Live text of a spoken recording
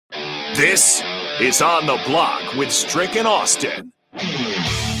This is On the Block with Strick and Austin.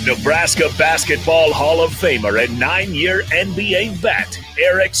 Nebraska Basketball Hall of Famer and 9-year NBA vet,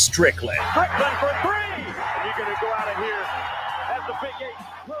 Eric Strickland. Strickland for three! And you're going to go out of here as the Big 8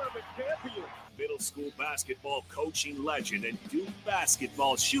 tournament champion. Middle school basketball coaching legend and Duke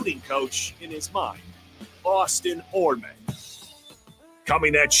basketball shooting coach in his mind, Austin Orman.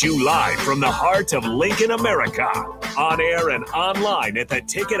 Coming at you live from the heart of Lincoln, America. On air and online at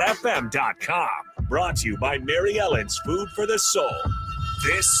theticketfm.com. Brought to you by Mary Ellen's Food for the Soul.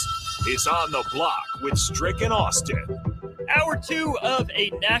 This is On the Block with Strick and Austin. Hour 2 of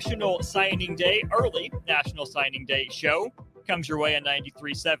a National Signing Day, early National Signing Day show comes your way on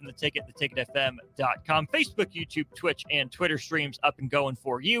 93.7 The Ticket, theticketfm.com. Facebook, YouTube, Twitch, and Twitter streams up and going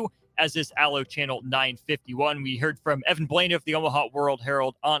for you, as is Allo Channel 951. We heard from Evan Blaney of the Omaha World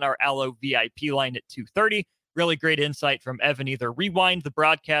Herald on our Allo VIP line at 2:30. Really great insight from Evan. Either rewind the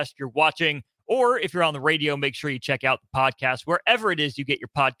broadcast you're watching, or if you're on the radio, make sure you check out the podcast wherever it is you get your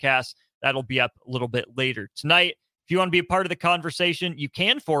podcasts. That'll be up a little bit later tonight. If you want to be a part of the conversation, you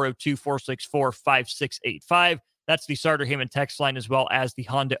can, 402-464-5685. That's the Sartor Hamann text line, as well as the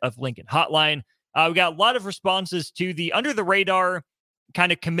Honda of Lincoln hotline. We got a lot of responses to the under-the-radar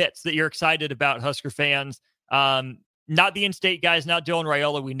kind of commits that you're excited about, Husker fans. Not the in-state guys, not Dylan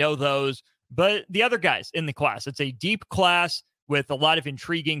Raiola. We know those. But the other guys in the class. It's a deep class with a lot of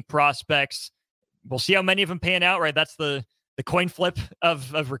intriguing prospects. We'll see how many of them pan out, right? That's the coin flip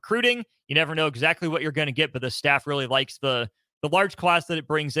of recruiting. You never know exactly what you're going to get, but the staff really likes the large class that it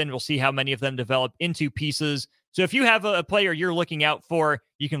brings in. We'll see how many of them develop into pieces. So if you have a player you're looking out for,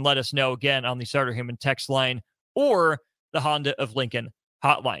 you can let us know again on the Sartor Hamann text line or the Honda of Lincoln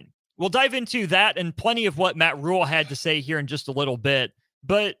hotline. We'll dive into that and plenty of what Matt Rhule had to say here in just a little bit.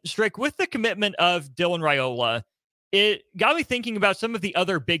 But Strick, with the commitment of Dylan Raiola, it got me thinking about some of the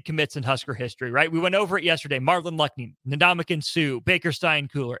other big commits in Husker history, right? We went over it yesterday. Marlon Luckney, Ndamukong Suh, Baker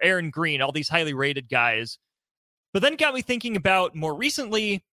Steinkuhler, Aaron Green, all these highly rated guys. But then it got me thinking about more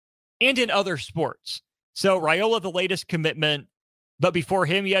recently and in other sports. So Raiola, the latest commitment, but before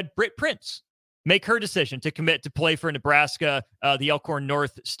him, you had Britt Prince make her decision to commit to play for Nebraska, the Elkhorn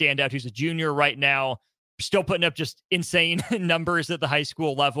North standout, who's a junior right now, still putting up just insane numbers at the high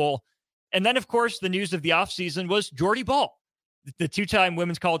school level. And then, of course, the news of the offseason was Jordy Bahl, the two-time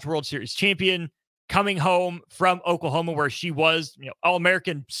Women's College World Series champion, coming home from Oklahoma, where she was,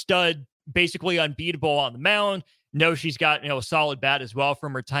 All-American stud, basically unbeatable on the mound. No, she's got, a solid bat as well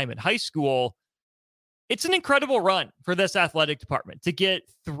from her time in high school. It's an incredible run for this athletic department to get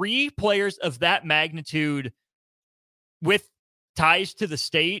 3 players of that magnitude with ties to the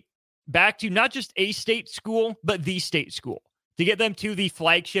state back to not just a state school, but the state school, to get them to the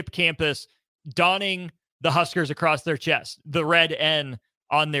flagship campus, donning the Huskers across their chest, the red N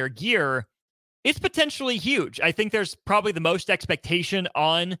on their gear. It's potentially huge. I think there's probably the most expectation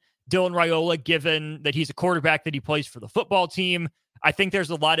on Dylan Raiola, given that he's a quarterback, that he plays for the football team. I think there's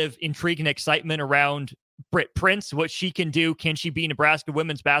a lot of intrigue and excitement around Britt Prince, what she can do. Can she be Nebraska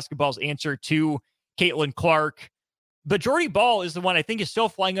women's basketball's answer to Caitlin Clark? But Jordy Bahl is the one I think is still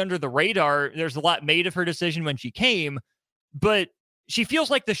flying under the radar. There's a lot made of her decision when she came, but she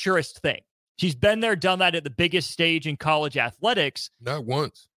feels like the surest thing. She's been there, done that at the biggest stage in college athletics. Not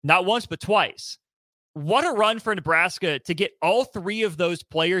once, but twice. What a run for Nebraska to get all 3 of those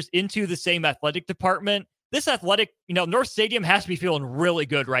players into the same athletic department. This athletic, North Stadium has to be feeling really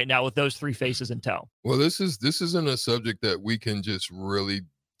good right now with those 3 faces in tow. Well, this isn't a subject that we can just really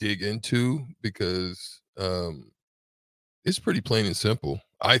dig into because it's pretty plain and simple.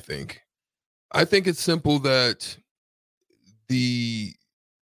 I think it's simple that the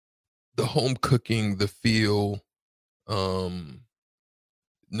home cooking, the feel,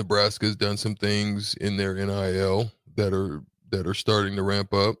 Nebraska has done some things in their NIL that are starting to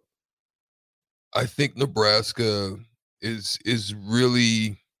ramp up. I think Nebraska is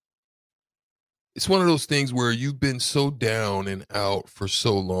really, it's one of those things where you've been so down and out for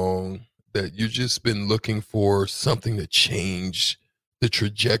so long that you've just been looking for something to change the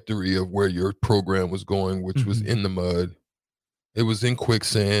trajectory of where your program was going, which was in the mud. It was in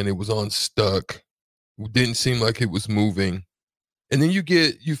quicksand. It was on stuck. It didn't seem like it was moving. And then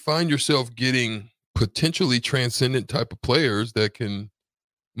you find yourself getting potentially transcendent type of players that can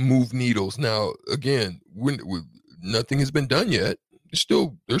move needles. Now, again, when nothing has been done yet,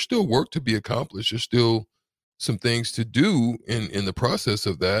 there's still work to be accomplished. There's still some things to do in the process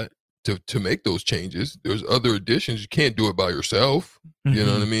of that to make those changes. There's other additions. You can't do it by yourself. You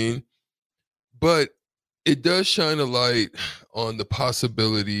know what I mean? But it does shine a light on the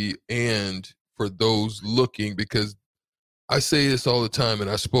possibility and for those looking, because I say this all the time, and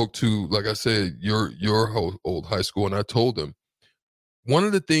I spoke to, like I said, your old high school, and I told them, one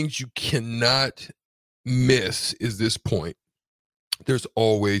of the things you cannot miss is this point. There's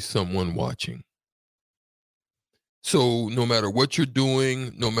always someone watching. So no matter what you're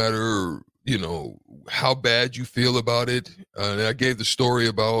doing, no matter, how bad you feel about it, and I gave the story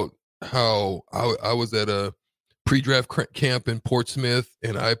about how I was at a pre-draft camp in Portsmouth,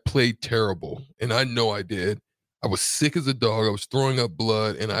 and I played terrible, and I know I did. I was sick as a dog. I was throwing up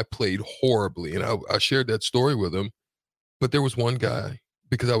blood, and I played horribly, and I shared that story with him. But there was one guy,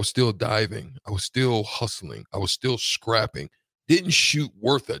 because I was still diving. I was still hustling. I was still scrapping. Didn't shoot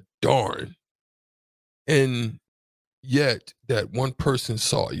worth a darn. And yet that one person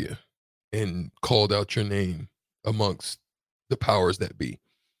saw you and called out your name amongst the powers that be.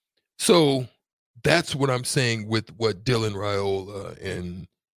 So that's what I'm saying with what Dylan Raiola and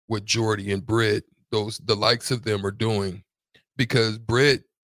what Jordy and Britt, the likes of them are doing, because Britt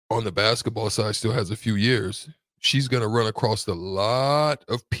on the basketball side still has a few years. She's going to run across a lot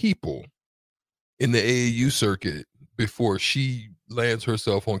of people in the AAU circuit before she lands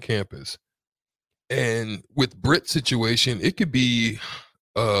herself on campus. And with Britt's situation, it could be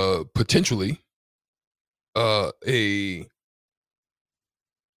potentially a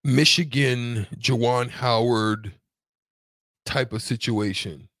Michigan Juwan Howard type of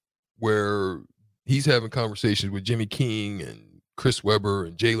situation where he's having conversations with Jimmy King and Chris Webber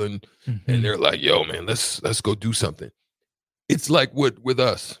and Jalen, and they're like, yo, man, let's go do something. It's like with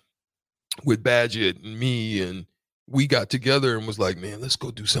us, with Badgett and me, and we got together and was like, man, let's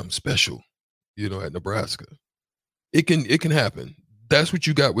go do something special, at Nebraska. It can happen. That's what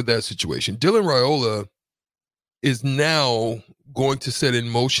you got with that situation. Dylan Raiola is now going to set in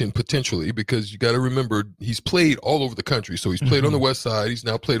motion potentially, because you got to remember, he's played all over the country. So he's played on the west side. He's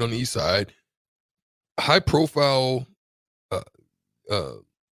now played on the east side. High profile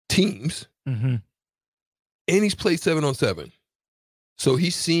teams. And he's played 7-on-7. So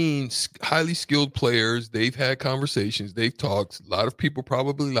he's seen highly skilled players. They've had conversations. They've talked. A lot of people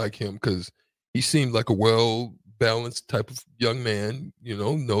probably like him because he seemed like a well-balanced type of young man,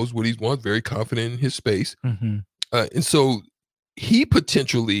 knows what he wants, very confident in his space. And so he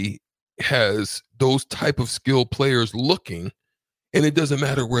potentially has those type of skilled players looking, and it doesn't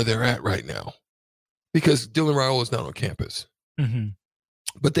matter where they're at right now because Dylan Raiola is not on campus.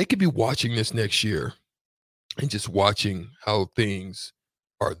 But they could be watching this next year and just watching how things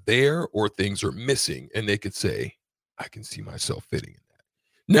are there or things are missing, and they could say, I can see myself fitting in that.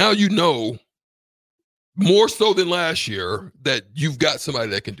 Now more so than last year that you've got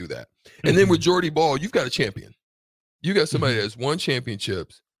somebody that can do that. And then with Jordy Bahl, you've got a champion. You got somebody that's won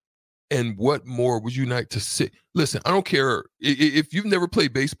championships. And what more would you like to sit? Listen, I don't care. If you've never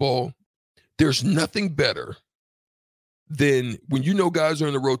played baseball, there's nothing better than when guys are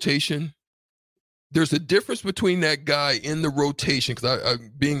in the rotation. There's a difference between that guy in the rotation, because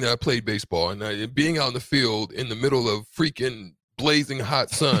being that I played baseball and being out in the field in the middle of freaking blazing hot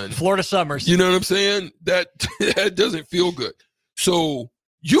sun. Florida summers. You know what I'm saying? That doesn't feel good. So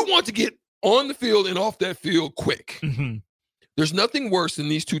you want to get on the field and off that field quick. There's nothing worse than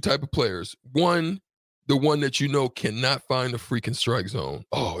these two type of players. One, the one that cannot find the freaking strike zone.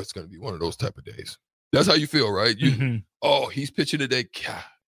 Oh, it's going to be one of those type of days. That's how you feel, right? Oh, he's pitching today. God,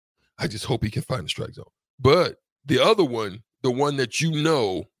 I just hope he can find the strike zone. But the other one, the one that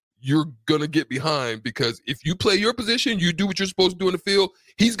you're going to get behind, because if you play your position, you do what you're supposed to do in the field,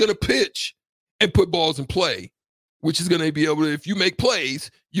 he's going to pitch and put balls in play, which is going to be able to, if you make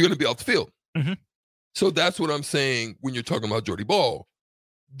plays, you're going to be off the field. So that's what I'm saying when you're talking about Jordy Bahl.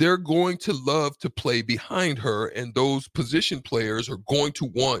 They're going to love to play behind her, and those position players are going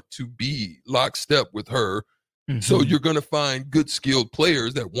to want to be lockstep with her. So you're going to find good skilled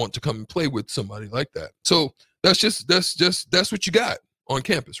players that want to come and play with somebody like that. So that's what you got on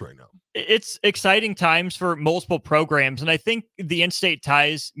campus right now. It's exciting times for multiple programs, and I think the in-state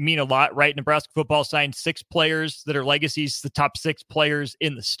ties mean a lot, right? Nebraska football signed 6 players that are legacies, the top 6 players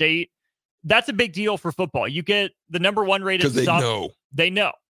in the state. That's a big deal for football. You get the number 1 rated. Because they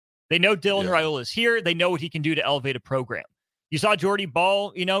know. They know Dylan Raiola is here. They know what he can do to elevate a program. You saw Jordy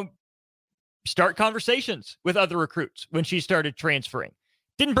Bahl, start conversations with other recruits when she started transferring.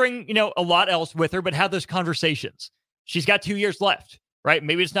 Didn't bring, a lot else with her, but had those conversations. She's got 2 years left, right?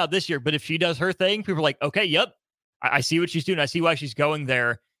 Maybe it's not this year, but if she does her thing, people are like, okay, yep, I see what she's doing. I see why she's going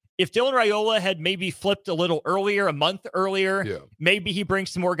there. If Dylan Raiola had maybe flipped a little earlier, a month earlier, maybe he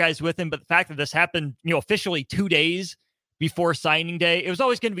brings some more guys with him. But the fact that this happened, officially 2 days before signing day, it was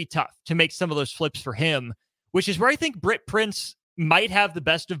always going to be tough to make some of those flips for him, which is where I think Britt Prince might have the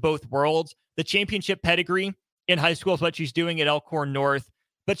best of both worlds. The championship pedigree in high school is what she's doing at Elkhorn North.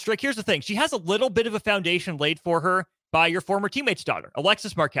 But Strick, here's the thing. She has a little bit of a foundation laid for her by your former teammate's daughter,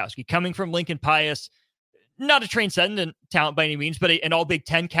 Alexis Markowski, coming from Lincoln Pius. Not a transcendent talent by any means, but an all Big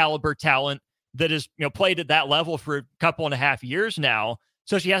Ten caliber talent that has played at that level for a couple and a half years now.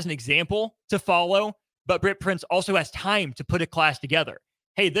 So she has an example to follow, but Britt Prince also has time to put a class together.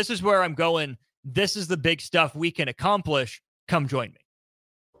 Hey, this is where I'm going. This is the big stuff we can accomplish. Come join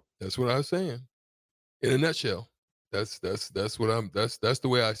me. That's what I was saying. In a nutshell, that's the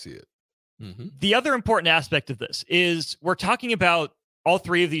way I see it. Mm-hmm. The other important aspect of this is we're talking about all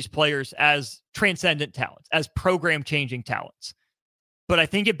three of these players as transcendent talents, as program-changing talents. But I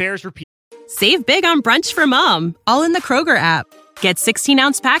think it bears repeating. Save big on brunch for mom, all in the Kroger app. Get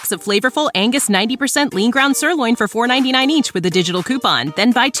 16-ounce packs of flavorful Angus 90% lean ground sirloin for $4.99 each with a digital coupon.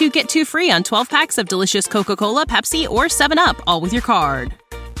 Then buy 2, get 2 free on 12 packs of delicious Coca-Cola, Pepsi, or 7-Up, all with your card.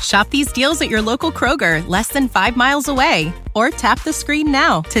 Shop these deals at your local Kroger, less than 5 miles away. Or tap the screen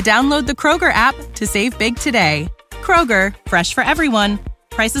now to download the Kroger app to save big today. Kroger, fresh for everyone.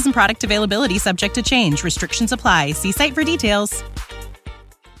 Prices and product availability subject to change. Restrictions apply. See site for details.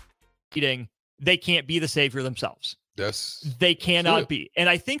 They can't be the savior themselves. They cannot be. And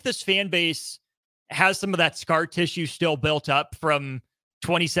I think this fan base has some of that scar tissue still built up from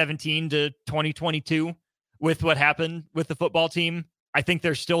 2017 to 2022 with what happened with the football team. I think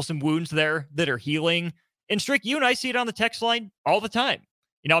there's still some wounds there that are healing. And Strick, you and I see it on the text line all the time.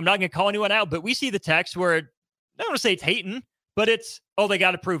 I'm not going to call anyone out, but we see the text where I don't want to say it's hating, but it's, oh, they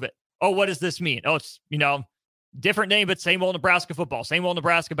got to prove it. Oh, what does this mean? Oh, it's, different name, but same old Nebraska football, same old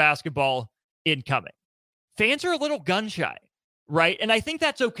Nebraska basketball incoming. Fans are a little gun shy, right? And I think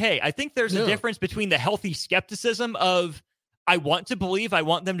that's okay. I think there's a difference between the healthy skepticism of, I want to believe, I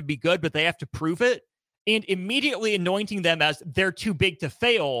want them to be good, but they have to prove it, and immediately anointing them as they're too big to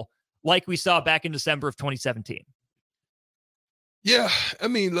fail, like we saw back in December of 2017. Yeah, I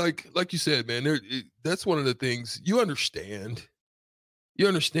mean, like you said, man, that's one of the things you understand. You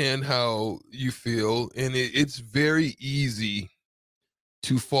understand how you feel, and it's very easy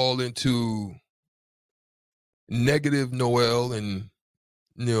to fall into negative Noel and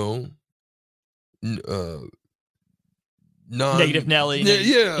negative Nelly.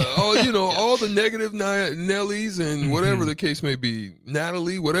 Yeah, all the negative Nellies and whatever the case may be,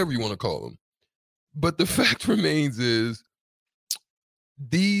 Natalie, whatever you want to call them. But the fact remains is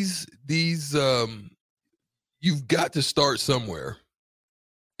these you've got to start somewhere.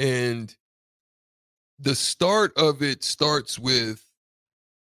 And the start of it starts with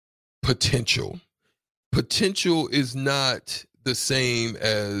potential. Potential is not the same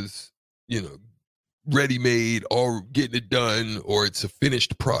as, ready-made or getting it done or it's a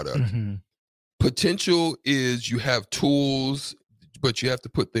finished product. Mm-hmm. Potential is you have tools, but you have to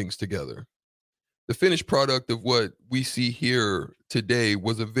put things together. The finished product of what we see here today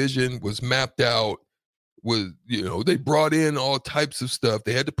was a vision, was mapped out, they brought in all types of stuff.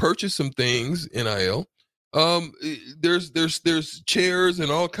 They had to purchase some things, NIL. There's chairs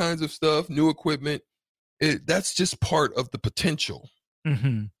and all kinds of stuff, new equipment. That's just part of the potential.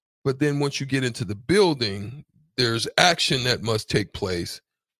 Mm-hmm. But then once you get into the building, there's action that must take place,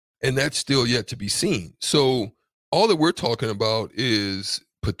 and that's still yet to be seen. So all that we're talking about is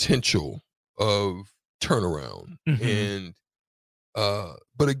potential of turnaround. Mm-hmm. And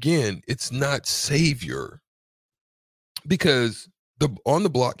but again, it's not savior, because the on the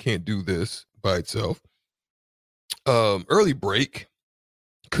block can't do this by itself. Early break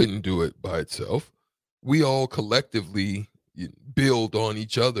couldn't do it by itself. We all collectively build on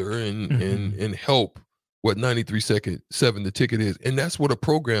each other and help what 93.7 the ticket is. And that's what a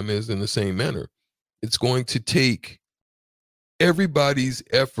program is in the same manner. It's going to take everybody's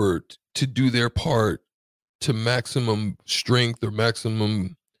effort to do their part to maximum strength or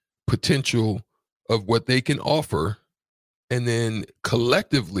maximum potential of what they can offer, and then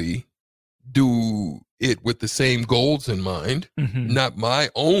collectively do it with the same goals in mind, not my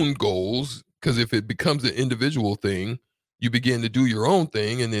own goals, because if it becomes an individual thing, you begin to do your own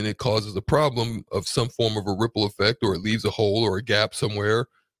thing, and then it causes a problem of some form of a ripple effect, or it leaves a hole or a gap somewhere,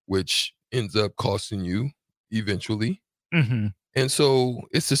 which ends up costing you eventually. Mm-hmm. And so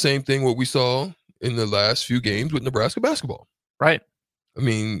it's the same thing what we saw in the last few games with Nebraska basketball. Right. I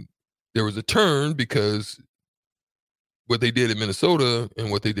mean, there was a turn because what they did in Minnesota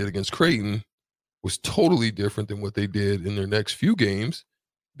and what they did against Creighton was totally different than what they did in their next few games,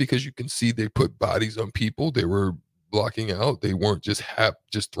 because you can see they put bodies on people. They were blocking out. They weren't just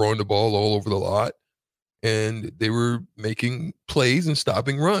throwing the ball all over the lot, and they were making plays and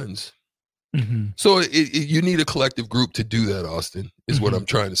stopping runs. So you need a collective group to do that, Austin, is what I'm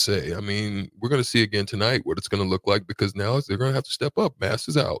trying to say. I mean, we're going to see again tonight what it's going to look like, because now they're going to have to step up. Mass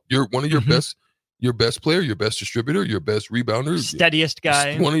is out. You're one of your best player, your best distributor, your best rebounder. Steadiest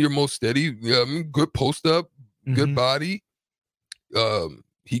guy. One of your most steady, good post up, good body.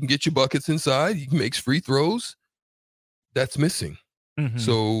 He can get you buckets inside. He makes free throws. That's missing.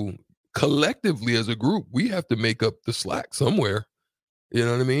 So collectively as a group, we have to make up the slack somewhere. You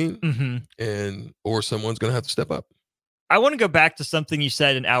know what I mean? Or someone's going to have to step up. I want to go back to something you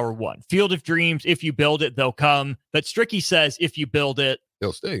said in hour one. Field of Dreams, if you build it, they'll come. But Stricky says, if you build it,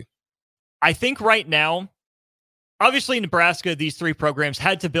 they'll stay. I think right now, obviously Nebraska, these three programs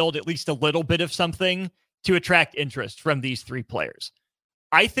had to build at least a little bit of something to attract interest from these three players.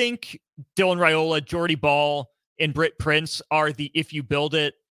 I think Dylan Raiola, Jordy Bahl, and Britt Prince are the if you build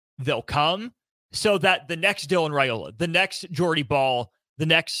it, they'll come. So that the next Dylan Raiola, the next Jordy Bahl, the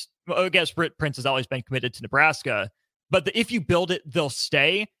next, I guess Britt Prince has always been committed to Nebraska, but the if you build it, they'll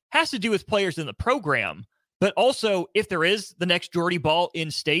stay has to do with players in the program. But also, if there is the next Jordy Bahl in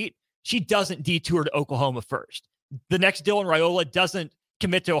state, she doesn't detour to Oklahoma first. The next Dylan Raiola doesn't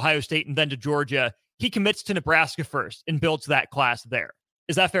commit to Ohio State and then to Georgia. He commits to Nebraska first and builds that class there.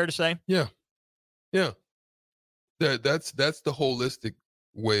 Is that fair to say? Yeah. That's the holistic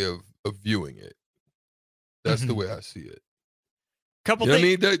way of viewing it. That's the way I see it. Couple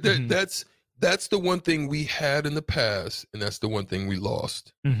things. I mean, that's the one thing we had in the past, and that's the one thing we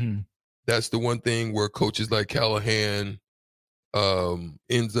lost. That's the one thing where coaches like Callahan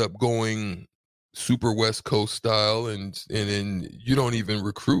ends up going super West Coast style, and then you don't even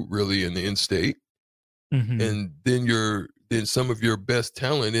recruit really in the in-state, and then some of your best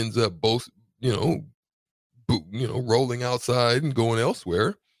talent ends up both rolling outside and going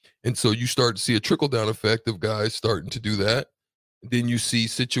elsewhere. And so you start to see a trickle-down effect of guys starting to do that. Then you see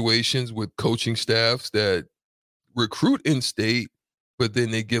situations with coaching staffs that recruit in-state, but then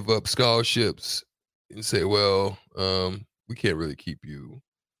they give up scholarships and say, well, we can't really keep you.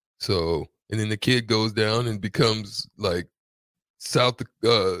 So, and then the kid goes down and becomes like San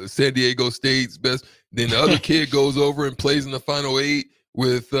Diego State's best. Then the other kid goes over and plays in the Final Eight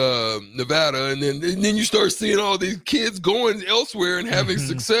with Nevada, and then you start seeing all these kids going elsewhere and having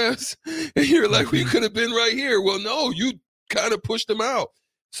success, and you're like, we could have been right here. Well, no, you kind of pushed them out.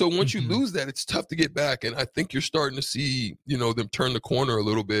 So once you lose that, it's tough to get back, and I think you're starting to see them turn the corner a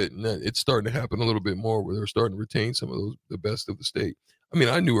little bit, and that it's starting to happen a little bit more where they're starting to retain some of the best of the state. I mean,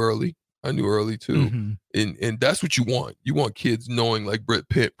 I knew early too, and that's what you want. You want kids knowing, like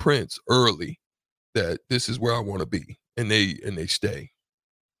Britt Prince, early, that this is where I want to be, and they stay.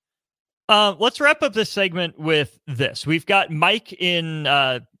 Let's wrap up this segment with this. We've got Mike in,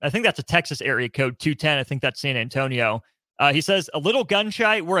 I think that's a Texas area code, 210. I think that's San Antonio. He says, a little gun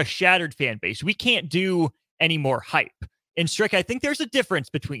shy. We're a shattered fan base. We can't do any more hype. And Strick, I think there's a difference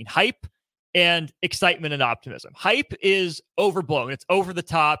between hype and excitement and optimism. Hype is overblown. It's over the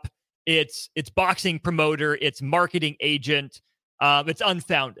top. It's boxing promoter. It's marketing agent. It's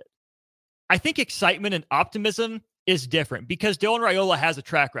unfounded. I think excitement and optimism is different because Dylan Raiola has a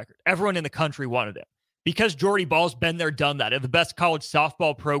track record. Everyone in the country wanted him. Because Jordy Bahl's been there, done that. The best college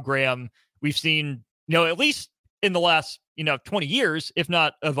softball program we've seen, at least in the last, 20 years, if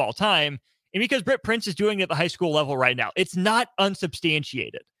not of all time. And because Britt Prince is doing it at the high school level right now. It's not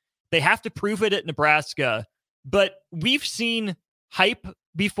unsubstantiated. They have to prove it at Nebraska, but we've seen hype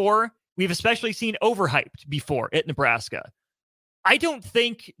before. We've especially seen overhyped before at Nebraska. I don't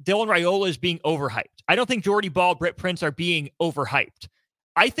think Dylan Raiola is being overhyped. I don't think Jordy Bahl, Britt Prince are being overhyped.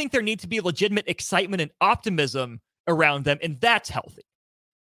 I think there needs to be legitimate excitement and optimism around them, and that's healthy.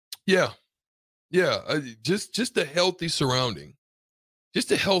 Yeah. Just a healthy surrounding, just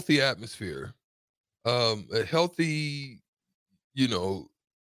a healthy atmosphere, a healthy,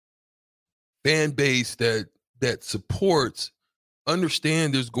 fan base that supports.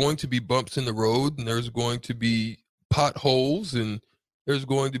 Understand there's going to be bumps in the road, and there's going to be potholes, and there's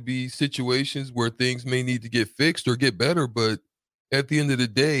going to be situations where things may need to get fixed or get better. But at the end of the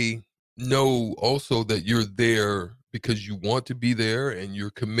day, know also that you're there because you want to be there and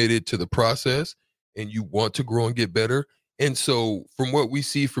you're committed to the process and you want to grow and get better. And so from what we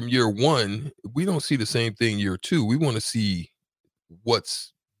see from year one, we don't see the same thing year two. We want to see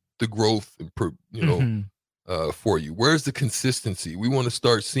what's the growth, for you. Where's the consistency? We want to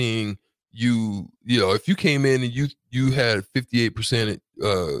start seeing if you came in and you had 58%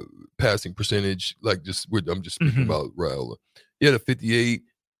 passing percentage, I'm just speaking about Raiola. You had a 58.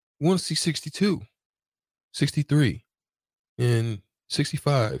 We want to see 62, 63, and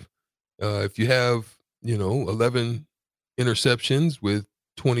 65. If you have, 11 interceptions with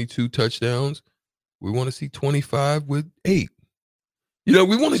 22 touchdowns. We want to see 25 with 8.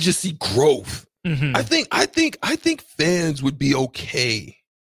 We want to just see growth. Mm-hmm. I think fans would be okay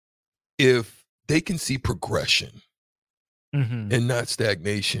if they can see progression and not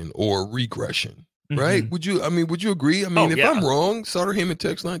stagnation or regression. Right? Would you agree? If I'm wrong, Sauter Heyman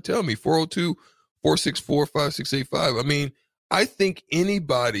text line, tell me 402-464-5685. I think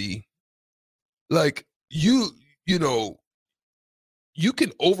anybody like you can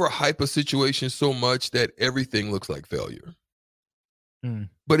overhype a situation so much that everything looks like failure.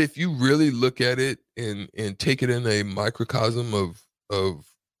 But if you really look at it and take it in a microcosm of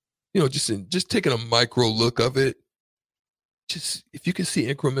just taking a micro look of it, just if you can see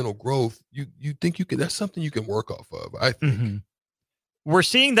incremental growth, you think you can, that's something you can work off of, I think. We're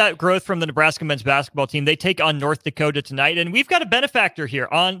seeing that growth from the Nebraska men's basketball team. They take on North Dakota tonight, and we've got a benefactor here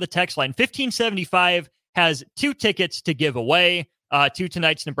on the text line. 1575 has 2 tickets to give away to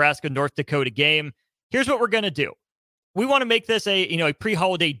tonight's Nebraska-North Dakota game. Here's what we're going to do. We want to make this a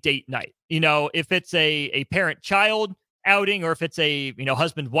pre-holiday date night. If it's a parent-child outing, or if it's a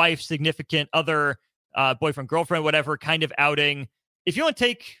husband-wife, significant other, boyfriend, girlfriend, whatever kind of outing. If you want to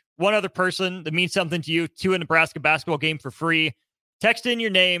take one other person that means something to you to a Nebraska basketball game for free, text in your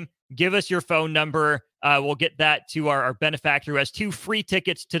name, give us your phone number. We'll get that to our benefactor who has 2 free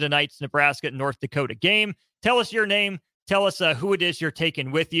tickets to tonight's Nebraska-North Dakota game. Tell us your name. Tell us who it is you're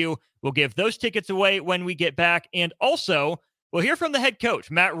taking with you. We'll give those tickets away when we get back. And also, we'll hear from the head coach.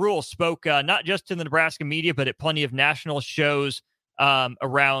 Matt Rule spoke not just to the Nebraska media, but at plenty of national shows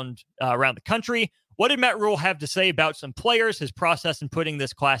around the country. What did Matt Rule have to say about some players, his process in putting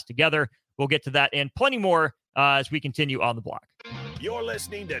this class together? We'll get to that and plenty more as we continue on the block. You're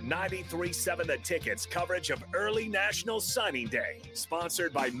listening to 93.7 The Ticket's coverage of early National Signing Day,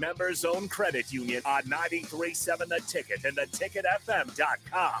 sponsored by Members Own Credit Union on 93.7 The Ticket and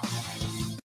theticketfm.com.